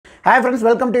Hi friends,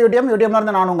 welcome to UTM. UTM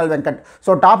la நான் உங்கள் Venkat.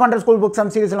 So top 100 school book sum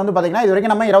series ல வந்து பாத்தீங்கன்னா இது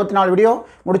வரைக்கும் நம்ம 24 வீடியோ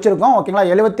முடிச்சிருக்கோம். ஓகேங்களா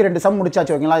 72 சம்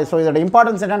முடிச்சாச்சு. ஓகேங்களா சோ இதோட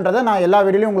இம்பார்ட்டன்ஸ் என்னன்றதை நான் எல்லா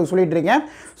வீடியோலயும் உங்களுக்கு சொல்லிட்டு இருக்கேன்.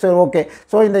 So okay.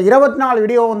 சோ இந்த 24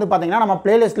 வீடியோ வந்து பாத்தீங்கன்னா நம்ம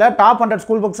பிளேலிஸ்ட்ல top 100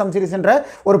 school book sum series என்ற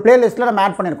ஒரு பிளேலிஸ்ட்ல நம்ம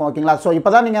ஆட் பண்ணிருக்கோம். ஓகேங்களா சோ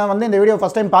இப்போதான் நீங்க வந்து இந்த வீடியோ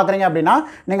ஃபர்ஸ்ட் டைம் பாக்குறீங்க அப்படினா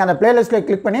நீங்க அந்த பிளேலிஸ்ட்ல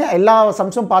கிளிக் பண்ணி எல்லா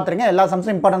சம்ஸும் பாத்துறீங்க. எல்லா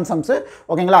சம்ஸும் இம்பார்ட்டன்ட் சம்ஸ்.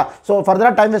 ஓகேங்களா சோ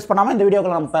ஃபர்தரா டைம் வேஸ்ட் பண்ணாம இந்த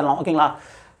வீடியோக்குள்ள நம்ம போறலாம். ஓகேங்களா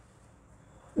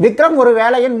விக்ரம் ஒரு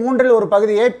வேலையின் மூன்றில் ஒரு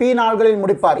பகுதியை P நாட்களில்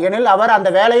முடிப்பார் எனில் அவர் அந்த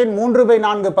வேலையின்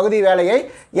 3/4 பகுதி வேலையை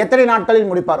எத்தனை நாட்களில்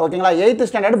முடிப்பார். ஓகேங்களா 8th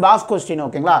ஸ்டாண்டர்ட் பாஸ் கொஸ்டின்.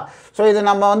 ஓகேங்களா ஸோ இது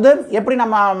நம்ம வந்து எப்படி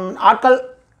நம்ம ஆட்கள்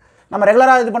நம்ம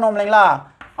ரெகுலராக இது பண்ணுவோம் இல்லைங்களா,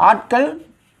 ஆட்கள்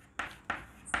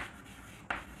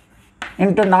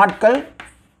இன்ட்டு நாட்கள்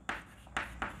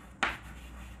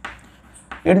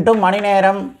இன்ட்டு மணி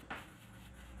நேரம்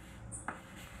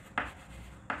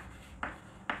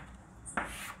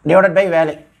டிவைடட் பை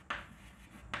வேலை.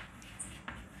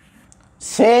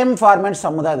 Same format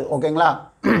சம்முதாது. ஓகேங்களா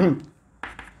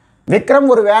விக்ரம்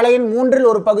ஒரு வேலையின் மூன்றில்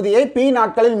ஒரு பகுதியை P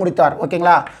நாட்களில் முடித்தார்.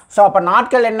 ஓகேங்களா ஸோ அப்போ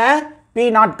நாட்கள் என்ன, P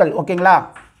நாட்கள். ஓகேங்களா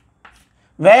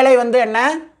வேலை வந்து என்ன,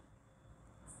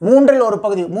 மூன்றில் ஒரு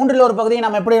பகுதி. மூன்றில் ஒரு பகுதியை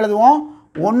நம்ம எப்படி எழுதுவோம்,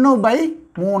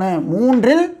 1/3,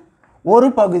 மூன்றில் ஒரு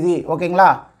பகுதி. ஓகேங்களா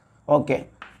ஓகே.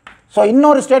 ஸோ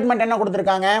இன்னொரு ஸ்டேட்மெண்ட் என்ன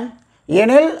கொடுத்துருக்காங்க,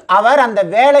 எனில் அவர் அந்த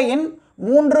வேலையின்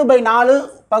 3/4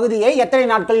 பகுதியை எத்தனை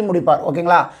நாட்களில் முடிப்பார்.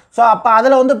 ஓகேங்களா ஸோ அப்போ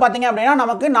அதில் வந்து பார்த்தீங்க அப்படின்னா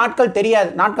நமக்கு நாட்கள் தெரியாது,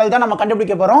 நாட்கள் தான் நம்ம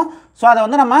கண்டுபிடிக்க போகிறோம். ஸோ அதை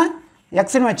வந்து நம்ம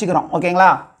எக்ஸ்ன்னு வச்சுக்கிறோம். ஓகேங்களா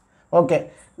ஓகே.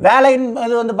 வேலையின்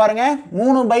இது வந்து பாருங்கள்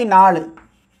 3/4.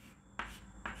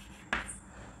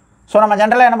 ஸோ நம்ம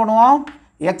ஜென்ரலாக என்ன பண்ணுவோம்,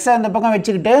 எக்ஸை இந்த பக்கம்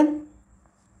வச்சுக்கிட்டு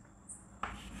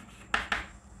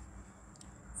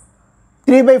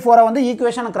 3/4 வந்து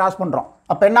ஈக்குவேஷனை கிராஸ் பண்ணுறோம்.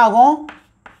 அப்போ என்ன ஆகும்,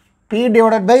 P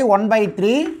டிவைடட் பை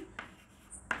 1/3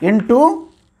 இன்ட்டு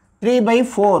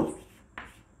 3/4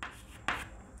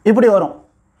 இப்படி வரும்.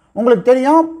 உங்களுக்கு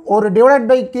தெரியும் ஒரு டிவைடட்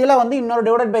பை கீழே வந்து இன்னொரு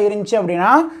டிவைடட் பை இருந்துச்சு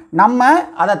அப்படின்னா நம்ம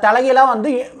அதை தலைகீழாக வந்து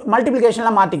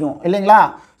மல்டிப்ளிகேஷனில் மாற்றிக்குவோம் இல்லைங்களா.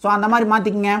 ஸோ அந்த மாதிரி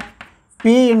மாற்றிக்கிங்க. P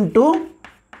into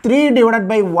 3 divided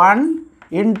by 1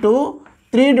 into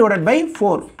 3 divided by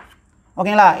 4.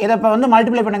 ஓகேங்களா இதை இப்போ வந்து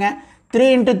மல்டிப்ளை பண்ணுங்கள்.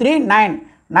 3 into 3 9,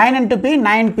 9 into P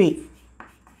 9P,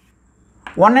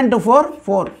 1 into 4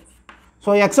 4.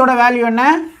 So எக்ஸோட வேல்யூ என்ன,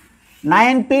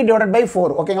 9P டிவைடட் பை 4.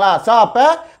 ஓகேங்களா ஸோ அப்போ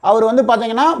அவர் வந்து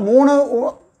பார்த்தீங்கன்னா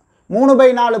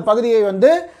 3/4 பகுதியை வந்து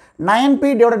 9P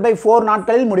டிவைடட் பை 4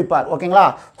 நாட்களில் முடிப்பார். ஓகேங்களா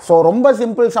ஸோ ரொம்ப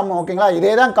சிம்பிள் சம். ஓகேங்களா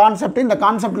இதே தான் கான்செப்ட். இந்த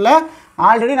கான்செப்டில்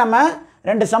ஆல்ரெடி நம்ம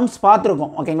 2 சம்ஸ்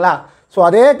பார்த்துருக்கோம். ஓகேங்களா ஸோ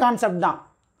அதே கான்செப்ட் தான்.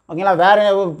 ஓகேங்களா வேறு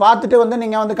பார்த்துட்டு வந்து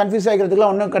நீங்கள் வந்து கன்ஃபியூஸ்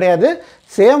ஆகிக்கிறதுக்குலாம் ஒன்றும் கிடையாது.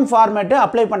 சேம் ஃபார்மேட்டு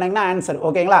அப்ளை பண்ணிங்கன்னா ஆன்சர்.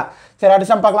 ஓகேங்களா சரி அடுத்த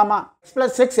சம் பார்க்கலாமா.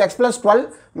 x+6 x+12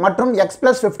 மற்றும்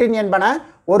x+15 என்பன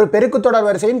ஒரு பெருக்குத்தொடர்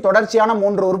வரிசையின் தொடர்ச்சியான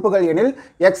 3 உறுப்புகள் எனில்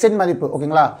எக்ஸின் மதிப்பு.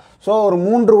 ஓகேங்களா ஸோ ஒரு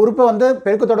 3 உறுப்பு வந்து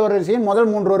பெருக்குத்தொடர் வரிசையின் முதல்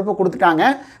 3 உறுப்பு கொடுத்துட்டாங்க.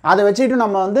 அதை வச்சுட்டு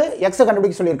நம்ம வந்து எக்ஸை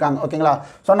கண்டுபிடிக்க சொல்லியிருக்காங்க. ஓகேங்களா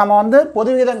ஸோ நம்ம வந்து பொது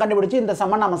விகிதம் கண்டுபிடிச்சி இந்த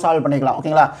சம்மை நம்ம சால்வ் பண்ணிக்கலாம்.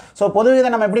 ஓகேங்களா ஸோ பொது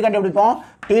விகிதம் நம்ம எப்படி கண்டுபிடிப்போம்,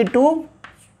 T2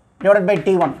 டிவைடட் பை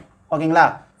T1. ஓகேங்களா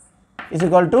is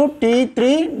equal to T3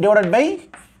 divided by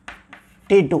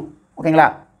T2. ஓகேங்களா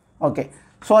ஓகே.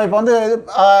 ஸோ இப்போ வந்து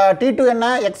T2 என்ன,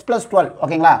 x+12.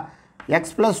 ஓகேங்களா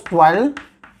x+12,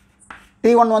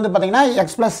 T1 வந்து பார்த்தீங்கன்னா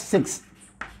x+6.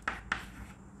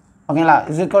 ஓகேங்களா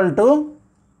is equal to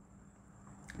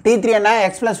T3 என்ன,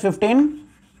 x+15,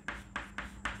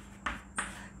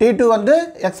 T2 வந்து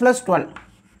x+12.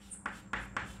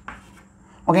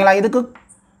 ஓகேங்களா இதுக்கு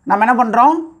நம்ம என்ன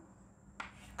பண்ணுறோம்,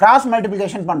 கிராஸ்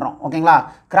மல்டிப்ளிகேஷன் பண்ணுறோம். ஓகேங்களா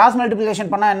கிராஸ் மல்டிப்ளிகேஷன்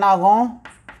பண்ணால் என்ன ஆகும்,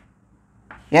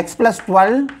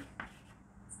 x+12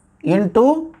 into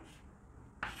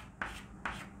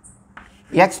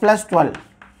x+12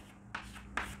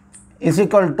 is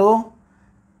equal to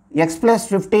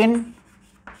x+15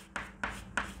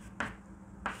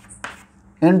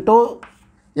 into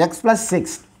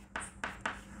x+6.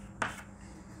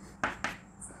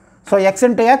 So x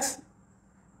into x,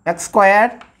 x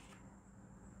squared,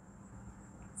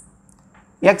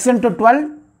 x into 12,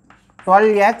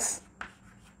 12x,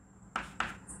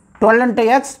 12 into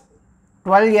x,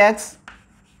 12x,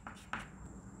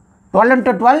 12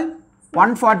 into 12,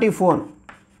 144.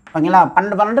 ஓகேங்களா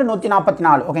 12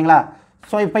 144. ஓகேங்களா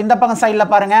ஸோ இப்போ இந்த பக்கம்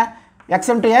சைடில் பாருங்கள், x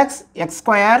into x, x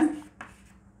square,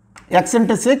 x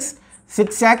into 6,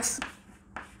 6x,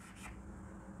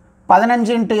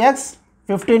 15 into x,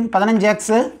 15, 15x,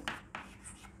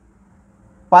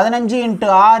 15 into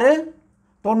 6,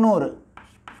 90.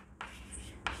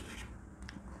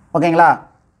 ஓகேங்களா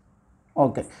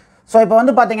okay. So இப்போ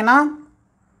வந்து பார்த்தீங்கன்னா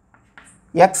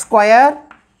எக்ஸ் ஸ்கொயர்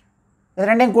இது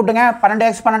ரெண்டையும் கூட்டுங்க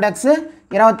 12x 12x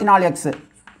 24x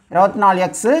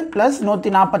 24x +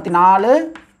 144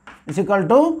 is equal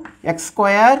to X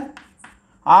square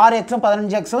 6x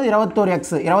 15x 21x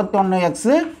 21x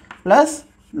plus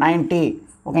 90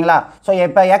 ஓகேங்களா. ஸோ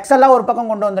இப்போ X எல்லாம் ஒரு பக்கம்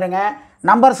கொண்டு வந்துடுங்க,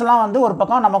 நம்பர்ஸ்லாம் வந்து ஒரு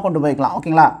பக்கம் நம்ம கொண்டு போய்க்கலாம்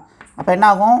ஓகேங்களா. அப்போ என்ன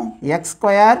ஆகும், எக்ஸ்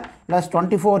ஸ்கொயர் ப்ளஸ்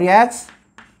 24x,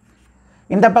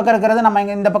 இந்த பக்கம் இருக்கிறது நம்ம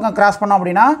இங்கே இந்த பக்கம் கிராஸ் பண்ணோம்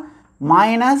அப்படின்னா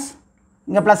மைனஸ்,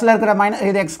 இங்கே ப்ளஸில் இருக்கிற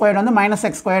இது எக்ஸ் ஸ்கொயர் வந்து மைனஸ்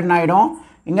எக்ஸ் ஸ்கொயர்னு ஆகிடும்.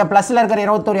 இங்கே ப்ளஸில் இருக்கிற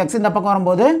 21x இந்த பக்கம்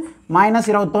வரும்போது மைனஸ்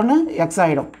 21x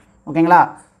ஆகிடும் ஓகேங்களா.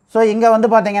 ஸோ இங்கே வந்து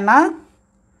பார்த்திங்கன்னா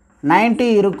 90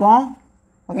 இருக்கும்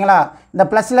ஓகேங்களா. இந்த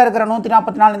ப்ளஸில் இருக்கிற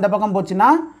 144 இந்த பக்கம் போச்சுன்னா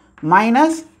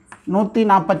மைனஸ்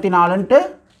 144ன்ட்டு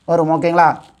வரும் ஓகேங்களா.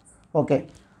 ஓகே,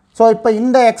 ஸோ இப்போ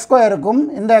இந்த எக்ஸ் ஸ்கொயருக்கும்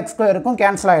இந்த எக்ஸ் ஸ்கொயருக்கும்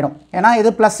கேன்சல் ஆகிடும், ஏன்னா இது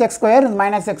ப்ளஸ் எக்ஸ் ஸ்கொயர் இது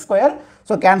minus X square,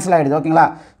 so cancel ஆகிடுது ஓகேங்களா.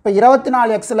 இப்போ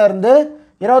 24xலேருந்து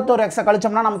 21xை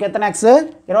கழிச்சோம்னா நமக்கு எத்தனை எக்ஸு,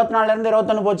 24லேருந்து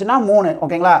 21 போச்சுன்னா 3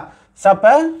 ஓகேங்களா. ஸோ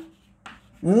அப்போ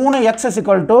 3x =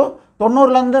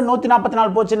 90லேருந்து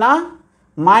 144 போச்சுன்னா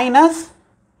மைனஸ்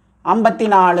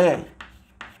 54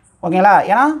 ஓகேங்களா.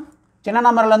 ஏன்னா சின்ன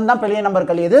நம்பர்லேருந்து தான் பெரிய நம்பர்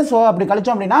கழியுது, ஸோ அப்படி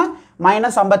கழிச்சோம் அப்படின்னா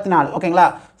மைனஸ் 54 ஓகேங்களா.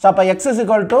 ஸோ அப்போ x =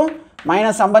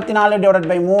 மைனஸ் 54 /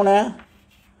 3,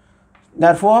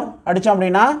 தேர்ஃபோர் அடித்தோம்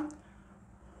அப்படின்னா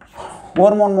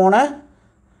 1 3 3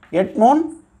 8 3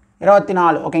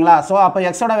 24 ஓகேங்களா. ஸோ அப்போ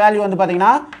எக்ஸோட வேல்யூ வந்து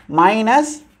பார்த்திங்கன்னா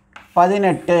மைனஸ்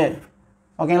 18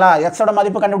 ஓகேங்களா. எக்ஸோட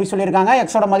மதிப்பு கண்டுபிடிச்சி சொல்லியிருக்காங்க,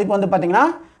 எக்ஸோட மதிப்பு வந்து பார்த்திங்கன்னா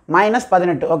மைனஸ்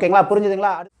 18 ஓகேங்களா.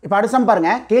 புரிஞ்சுதுங்களா. இப்போ அடுத்த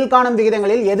பாருங்கள், கீழ்காணும்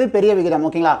விகிதங்களில் எது பெரிய விகிதம்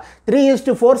ஓகேங்களா.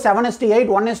 3:4 7:8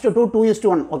 1:2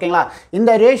 2:1 ஓகேங்களா. இந்த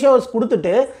ரேஷியோஸ்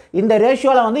கொடுத்துட்டு இந்த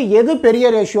ரேஷியோவில் வந்து எது பெரிய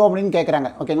ரேஷியோ அப்படின்னு கேட்குறாங்க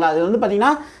ஓகேங்களா. அது வந்து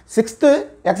பார்த்திங்கன்னா 6th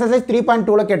எக்ஸசைஸ்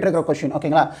 3.2ல் கேட்டிருக்கிற கொஸ்டின்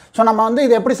ஓகேங்களா. ஸோ நம்ம வந்து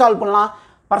இது எப்படி சால்வ் பண்ணலாம்,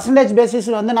 பர்சன்டேஜ்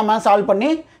பேசிஸில் வந்து நம்ம சால்வ் பண்ணி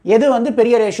எது வந்து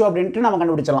பெரிய ரேஷியோ அப்படின்ட்டு நம்ம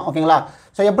கண்டுபிடிச்சிடலாம் ஓகேங்களா.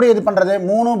 ஸோ எப்படி இது பண்ணுறது,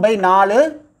 3/4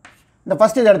 இந்த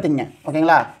ஃபஸ்ட் இது எடுத்துங்க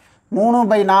ஓகேங்களா.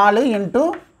 3/4 ×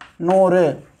 100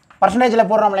 பர்சன்டேஜில்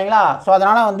போடுறோம் இல்லைங்களா. ஸோ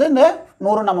அதனால் வந்து இந்த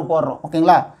 100 நம்ம போடுறோம்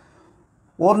ஓகேங்களா.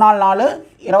 1 நாள் 4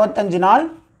 25 நாள்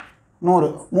 100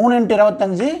 3 ×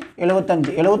 25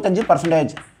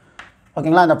 75%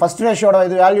 ஓகேங்களா. இந்த ஃபஸ்ட் ரேஷியோட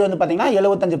இது வேல்யூ வந்து பார்த்திங்கன்னா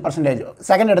 75%.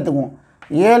 செகண்ட் எடுத்துக்குவோம்,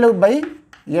 7/8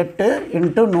 ×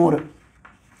 100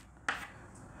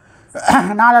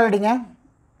 4 அடிங்க,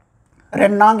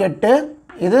 2 நாள் 8,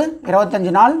 இது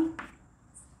 25 நாள்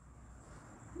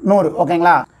 100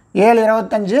 ஓகேங்களா. 7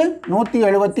 25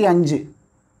 175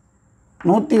 /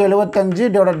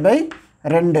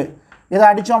 2 இதை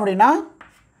அடித்தோம் அப்படின்னா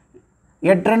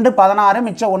 8 2 16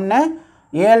 மிச்சம் 1,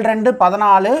 7 2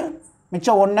 14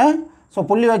 மிச்சம் 1, ஸோ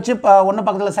புள்ளி வச்சு 1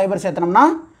 பக்கத்தில் சைபர் சேர்த்தனோம்னா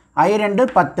I 2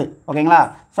 10 ஓகேங்களா.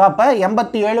 ஸோ அப்போ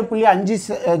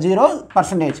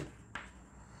 87.50%.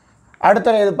 அடுத்த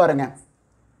இது பாருங்கள்,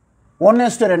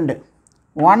 1:2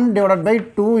 1/2 ×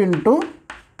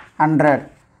 100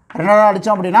 2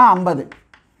 அடித்தோம் அப்படின்னா 50,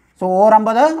 ஸோ ஓர்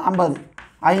 50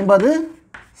 50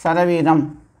 50%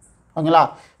 ஓகேங்களா.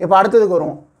 இப்போ அடுத்ததுக்கு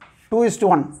வருவோம்,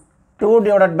 2:1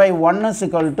 2/1 =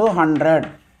 100.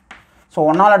 ஸோ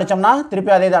 1ஆல் அடித்தோம்னா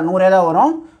திருப்பி அதே தான் 100 தான்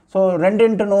வரும். ஸோ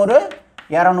 2 × 100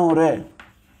 200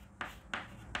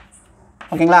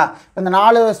 ஓகேங்களா. இந்த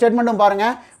 4 ஸ்டேட்மெண்ட்டும்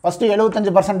பாருங்கள், ஃபஸ்ட்டு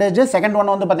 75%, செகண்ட்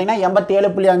ஒன்று வந்து பார்த்திங்கன்னா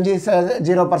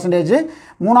 87.50%,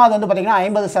 மூணாவது வந்து பார்த்திங்கன்னா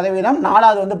 50%,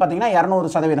 நாலாவது வந்து பார்த்திங்கன்னா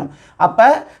 200%. அப்போ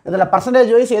இதில் பர்சன்டேஜ்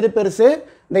வைஸ் எது பெருசு,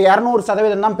 இந்த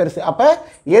 200% தான் பெருசு. அப்போ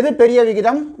எது பெரிய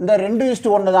விகிதம், இந்த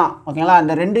 2:1 தான் ஓகேங்களா.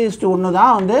 இந்த 2:1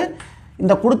 தான் வந்து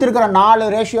இந்த கொடுத்துருக்கிற 4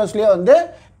 ரேஷியோஸ்லேயே வந்து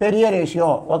பெரிய ரேஷியோ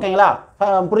ஓகேங்களா.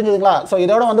 புரிஞ்சுதுங்களா. ஸோ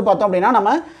இதோட வந்து பார்த்தோம் அப்படின்னா நம்ம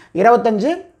 25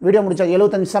 வீடியோ முடிச்சாச்சு,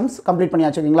 75 சம்ஸ் கம்ப்ளீட்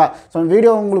பண்ணியாச்சு ஓகேங்களா. ஸோ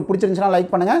வீடியோ உங்களுக்கு பிடிச்சிருந்துச்சுன்னா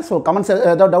லைக் பண்ணுங்கள். ஸோ கமெண்ட்ஸ்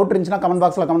ஏதாவது டவுட் இருந்துச்சுன்னா கமெண்ட்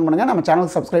பாக்ஸில் கமெண்ட் பண்ணுங்கள். நம்ம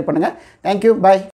சேனலுக்கு சப்ஸ்கிரைப் பண்ணுங்கள். Thank you, by.